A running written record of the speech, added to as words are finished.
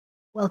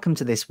Welcome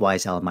to this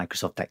YSL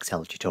Microsoft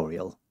Excel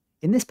tutorial.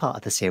 In this part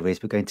of the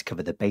series, we're going to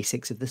cover the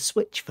basics of the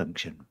switch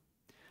function.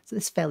 So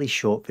this fairly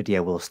short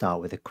video will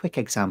start with a quick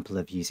example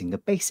of using a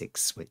basic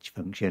switch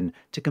function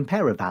to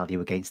compare a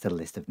value against a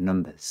list of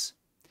numbers.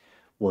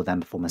 We'll then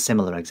perform a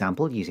similar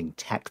example using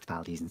text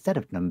values instead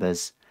of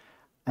numbers,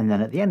 and then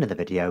at the end of the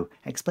video,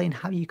 explain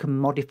how you can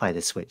modify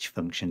the switch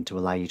function to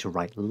allow you to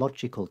write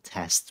logical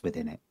tests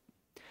within it.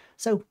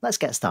 So let's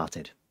get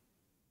started.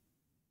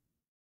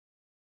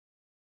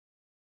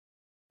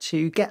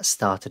 To get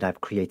started,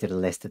 I've created a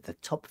list of the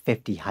top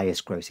 50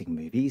 highest grossing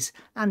movies,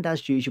 and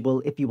as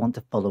usual, if you want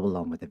to follow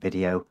along with the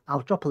video,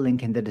 I'll drop a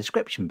link in the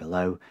description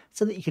below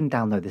so that you can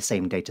download the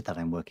same data that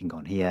I'm working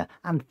on here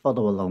and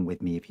follow along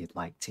with me if you'd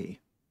like to.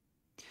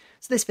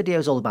 So this video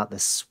is all about the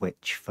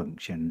switch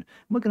function.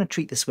 We're going to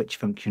treat the switch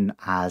function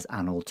as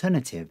an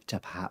alternative to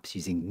perhaps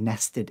using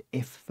nested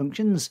if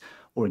functions,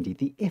 or indeed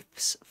the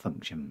ifs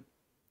function.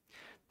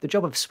 The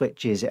job of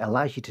switch is it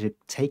allows you to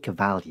take a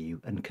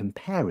value and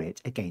compare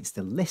it against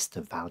a list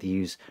of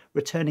values,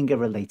 returning a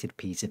related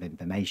piece of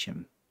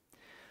information.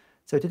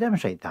 So to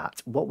demonstrate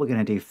that, what we're going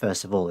to do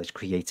first of all is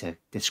create a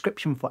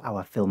description for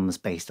our films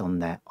based on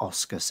their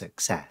Oscar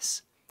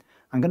success.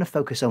 I'm going to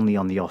focus only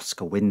on the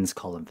Oscar wins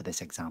column for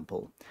this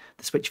example.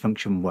 The switch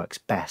function works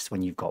best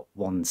when you've got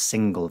one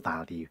single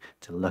value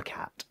to look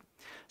at.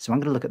 So I'm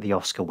going to look at the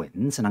Oscar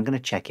wins and I'm going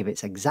to check if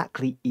it's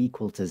exactly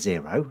equal to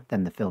 0,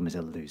 then the film is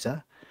a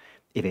loser.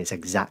 If it's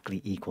exactly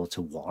equal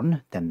to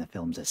 1, then the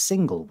film's a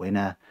single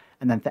winner,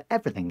 and then for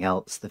everything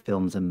else, the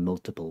film's a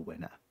multiple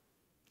winner.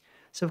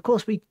 So of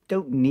course we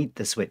don't need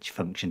the switch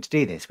function to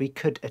do this. We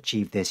could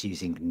achieve this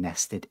using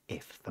nested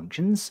if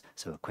functions.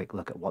 So a quick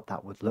look at what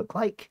that would look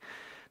like.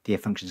 The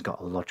if function's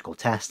got a logical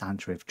test,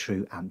 answer if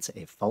true, answer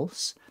if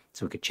false.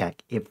 So we could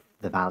check if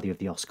the value of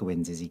the Oscar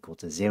wins is equal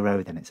to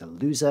 0, then it's a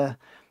loser.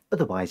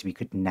 Otherwise, we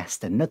could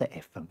nest another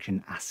if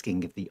function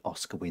asking if the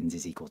Oscar wins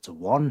is equal to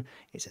 1,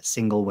 it's a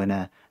single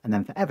winner, and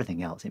then for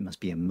everything else, it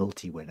must be a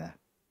multi-winner.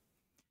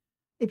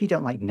 If you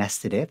don't like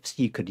nested ifs,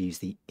 you could use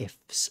the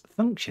ifs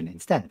function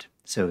instead.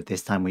 So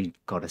this time we've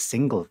got a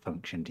single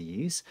function to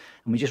use,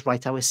 and we just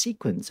write our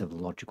sequence of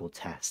logical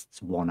tests,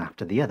 one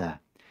after the other.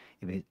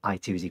 If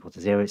I2 is equal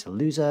to 0, it's a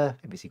loser.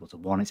 If it's equal to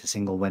 1, it's a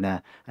single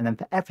winner. And then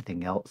for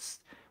everything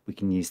else, we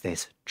can use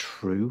this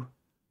true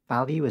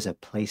value as a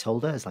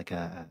placeholder, as like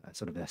a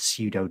sort of a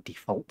pseudo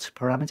default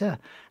parameter,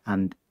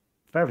 and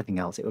for everything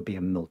else it would be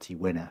a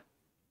multi-winner.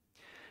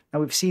 Now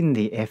we've seen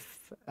the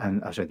ifs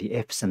and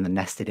the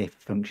nested if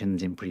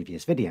functions in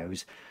previous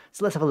videos,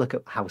 so let's have a look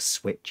at how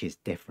switch is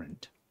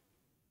different.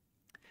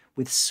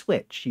 With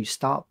switch, you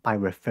start by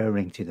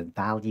referring to the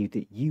value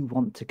that you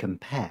want to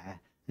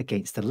compare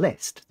against the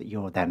list that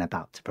you're then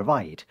about to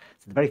provide.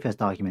 So the very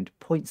first argument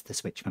points the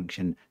switch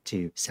function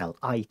to cell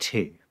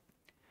I2.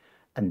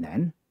 And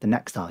then the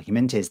next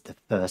argument is the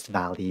first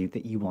value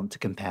that you want to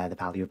compare the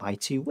value of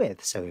I2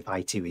 with. So if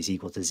I2 is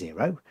equal to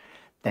 0,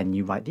 then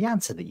you write the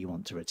answer that you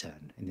want to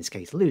return, in this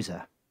case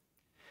loser.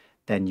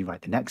 Then you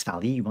write the next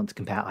value you want to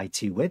compare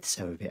I2 with,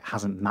 so if it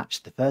hasn't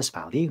matched the first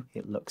value,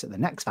 it looks at the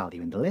next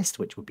value in the list,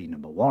 which would be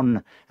number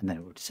 1, and then it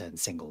will return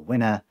single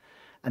winner.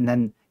 And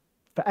then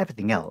for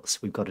everything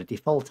else, we've got a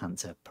default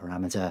answer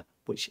parameter,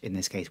 which in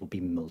this case will be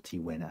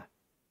multi-winner.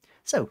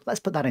 So let's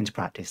put that into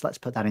practice. Let's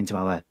put that into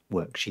our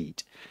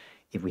worksheet.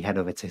 If we head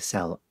over to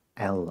cell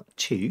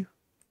L2,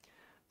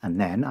 and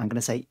then I'm going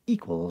to say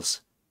equals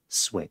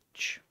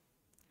switch.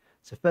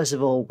 So first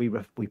of all,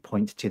 we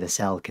point to the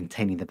cell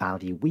containing the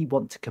value we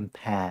want to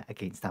compare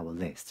against our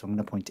list. So I'm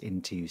going to point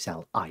into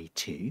cell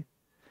I2,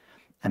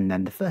 and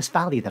then the first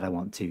value that I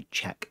want to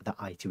check that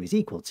I2 is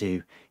equal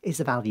to is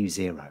the value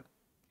 0.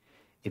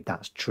 If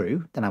that's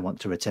true, then I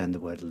want to return the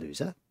word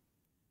loser,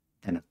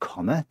 then a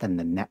comma, then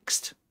the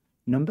next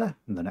number,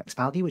 and the next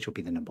value, which will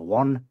be the number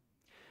 1.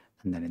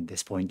 And then in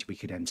this point, we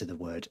could enter the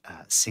word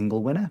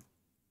single winner.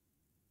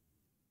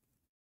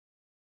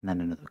 And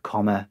then another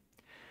comma.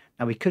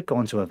 Now we could go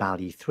on to a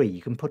value 3.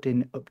 You can put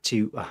in up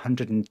to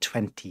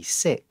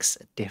 126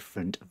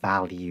 different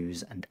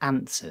values and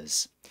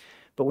answers.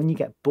 But when you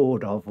get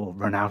bored of or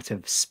run out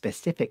of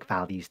specific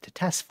values to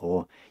test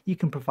for, you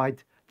can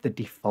provide the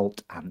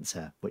default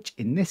answer, which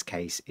in this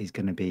case is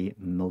going to be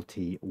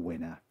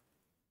multi-winner.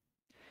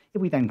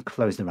 If we then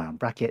close the round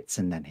brackets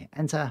and then hit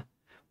enter,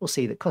 we'll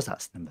see that because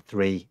that's number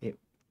 3, it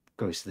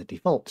goes to the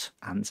default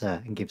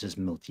answer and gives us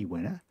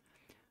multi-winner.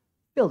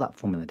 Build that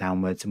formula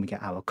downwards and we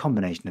get our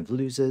combination of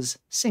losers,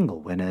 single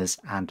winners,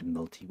 and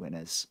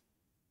multi-winners.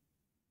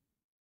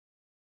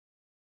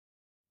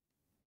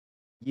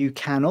 You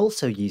can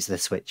also use the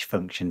switch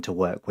function to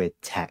work with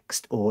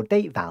text or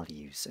date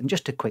values. And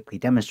just to quickly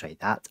demonstrate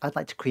that, I'd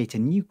like to create a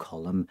new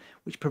column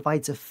which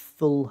provides a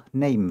full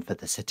name for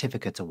the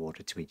certificate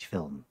awarded to each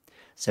film.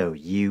 So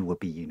U would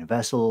be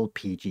universal,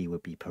 PG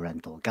would be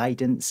parental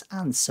guidance,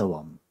 and so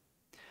on.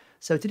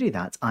 So to do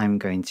that, I'm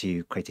going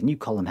to create a new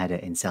column header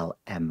in cell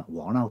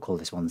M1. I'll call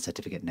this one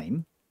certificate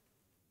name.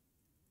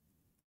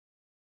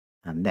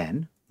 And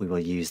then we will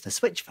use the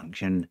switch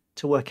function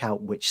to work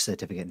out which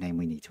certificate name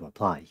we need to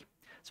apply.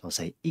 So I'll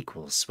say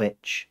equals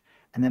switch,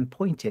 and then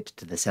point it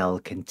to the cell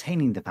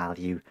containing the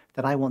value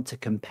that I want to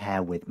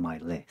compare with my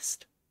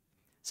list.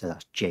 So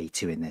that's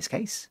J2 in this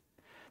case.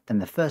 Then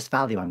the first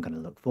value I'm going to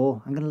look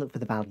for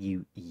the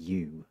value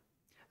U,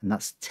 and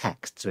that's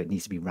text, so it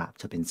needs to be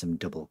wrapped up in some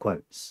double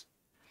quotes.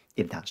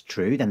 If that's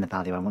true, then the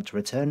value I want to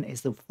return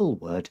is the full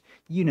word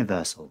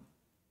universal.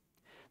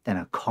 Then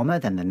a comma,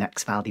 then the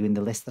next value in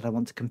the list that I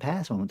want to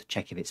compare, so I want to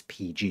check if it's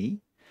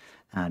PG.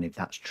 And if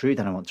that's true,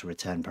 then I want to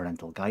return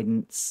parental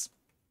guidance.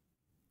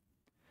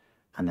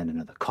 And then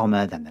another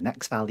comma, then the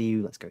next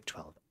value, let's go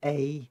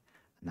 12A,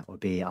 and that would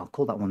be, I'll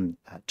call that one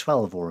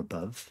 12 or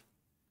above.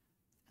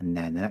 And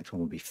then the next one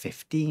will be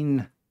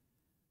 15,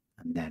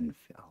 and then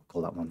I'll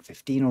call that one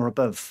 15 or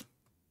above.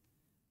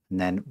 And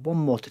then one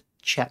more to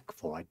check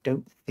for. I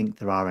don't think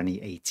there are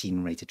any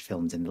 18 rated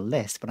films in the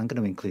list, but I'm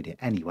going to include it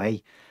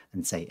anyway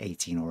and say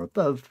 18 or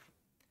above.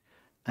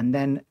 And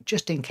then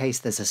just in case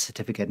there's a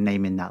certificate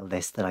name in that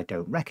list that I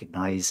don't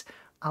recognize,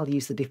 I'll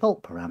use the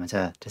default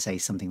parameter to say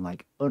something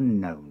like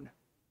unknown.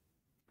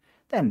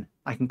 Then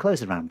I can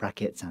close the round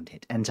brackets and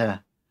hit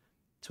enter,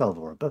 12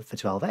 or above for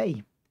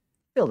 12A,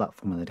 fill that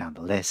formula down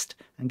the list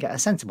and get a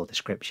sensible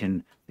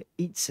description for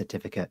each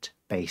certificate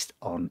based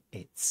on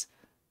its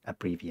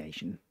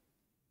abbreviation.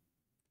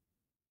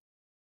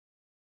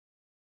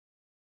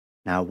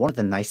 Now, one of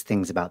the nice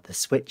things about the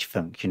switch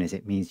function is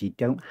it means you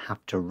don't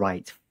have to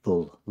write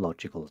full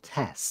logical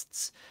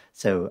tests.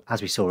 So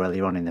as we saw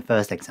earlier on in the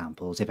first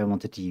examples, if I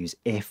wanted to use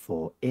if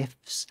or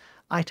ifs,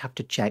 I'd have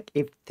to check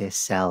if this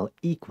cell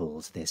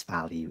equals this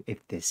value,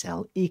 if this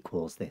cell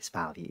equals this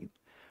value.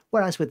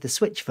 Whereas with the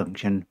switch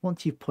function,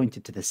 once you've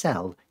pointed to the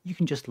cell, you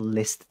can just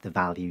list the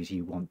values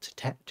you want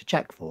to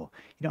check for.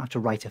 You don't have to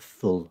write a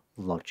full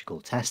logical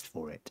test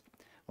for it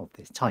of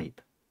this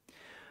type.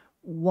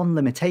 One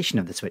limitation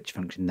of the switch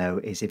function, though,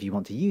 is if you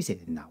want to use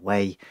it in that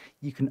way,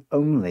 you can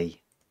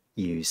only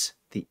use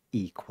the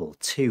equal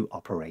to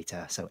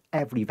operator. So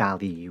every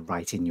value you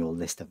write in your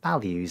list of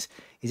values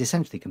is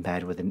essentially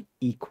compared with an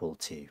equal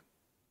to.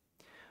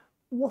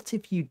 What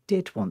if you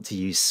did want to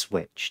use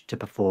switch to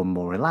perform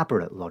more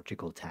elaborate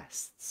logical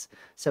tests?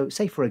 So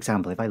say, for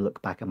example, if I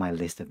look back at my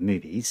list of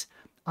movies,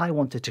 I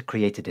wanted to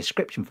create a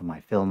description for my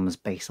films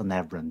based on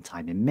their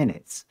runtime in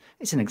minutes.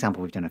 It's an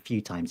example we've done a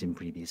few times in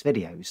previous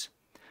videos.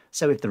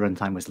 So if the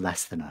runtime was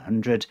less than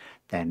 100,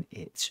 then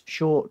it's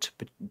short,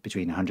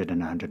 between 100 and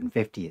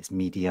 150 it's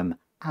medium,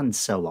 and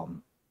so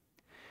on.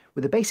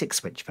 With a basic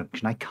switch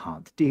function, I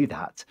can't do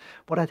that.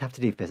 What I'd have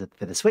to do for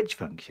the switch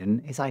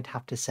function is I'd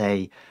have to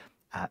say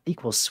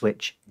equals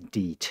switch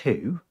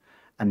D2,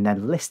 and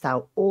then list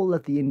out all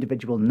of the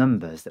individual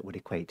numbers that would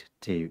equate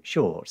to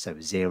short.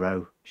 So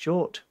 0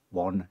 short,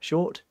 1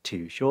 short,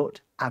 2 short,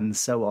 and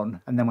so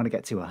on. And then when I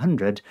get to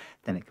 100,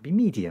 then it could be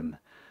medium.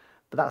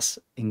 But that's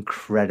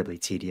incredibly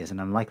tedious,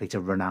 and I'm likely to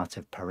run out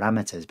of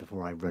parameters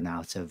before I run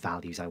out of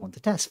values I want to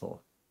test for.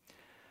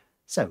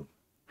 So,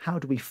 how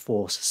do we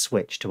force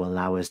switch to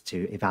allow us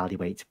to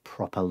evaluate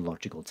proper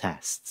logical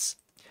tests?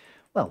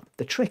 Well,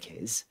 the trick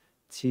is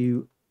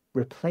to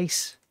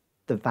replace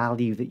the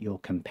value that you're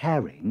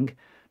comparing,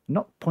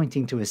 not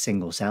pointing to a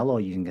single cell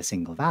or using a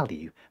single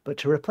value, but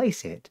to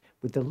replace it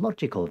with the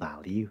logical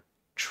value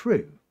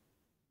true.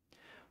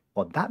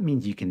 What that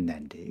means you can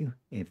then do,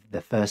 if the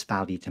first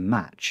value to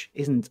match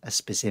isn't a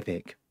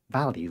specific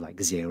value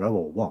like 0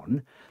 or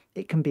 1,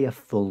 it can be a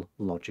full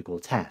logical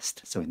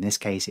test. So in this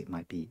case, it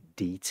might be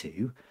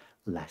D2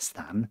 less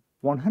than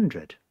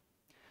 100.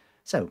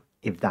 So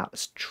if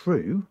that's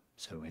true,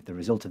 so if the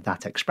result of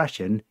that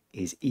expression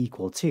is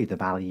equal to the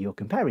value you're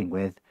comparing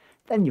with,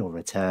 then you'll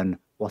return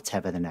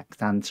whatever the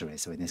next answer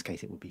is. So in this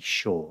case, it would be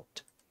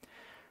short.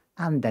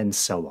 And then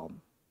so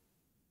on.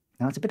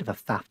 Now, it's a bit of a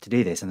faff to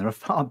do this, and there are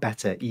far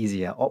better,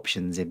 easier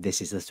options if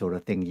this is the sort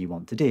of thing you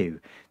want to do.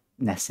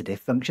 Nested if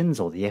functions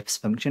or the ifs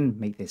function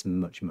make this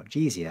much, much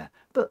easier.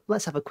 But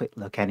let's have a quick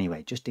look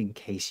anyway, just in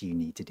case you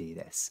need to do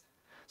this.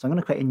 So I'm going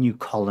to create a new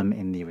column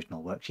in the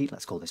original worksheet.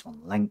 Let's call this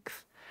one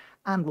length.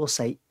 And we'll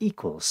say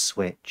equals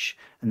switch.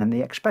 And then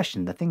the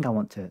expression, the thing I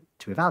want to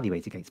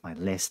evaluate against my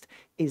list,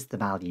 is the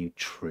value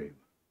true.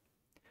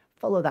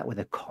 Follow that with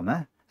a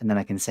comma, and then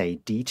I can say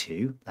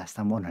D2 less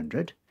than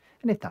 100.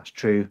 And if that's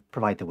true,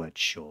 provide the word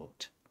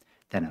short.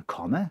 Then a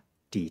comma,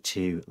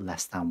 D2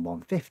 less than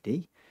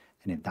 150.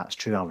 And if that's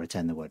true, I'll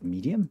return the word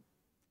medium.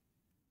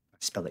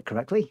 Spell it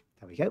correctly.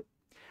 There we go.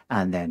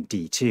 And then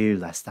D2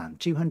 less than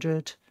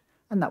 200.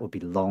 And that would be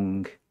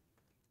long.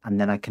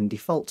 And then I can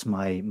default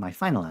my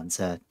final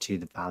answer to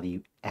the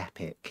value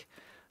epic.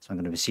 So I'm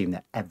going to assume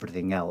that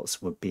everything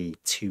else would be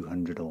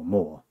 200 or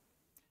more.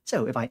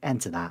 So if I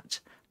enter that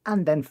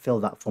and then fill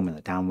that formula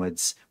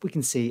downwards, we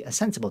can see a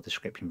sensible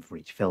description for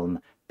each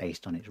film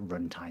based on its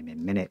runtime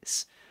in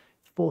minutes,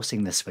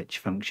 forcing the switch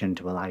function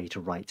to allow you to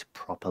write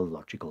proper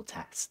logical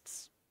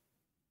tests.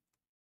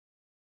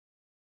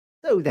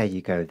 So there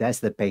you go, there's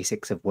the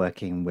basics of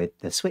working with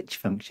the switch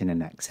function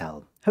in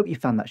Excel. Hope you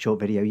found that short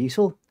video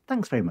useful.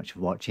 Thanks very much for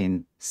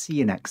watching. See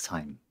you next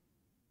time.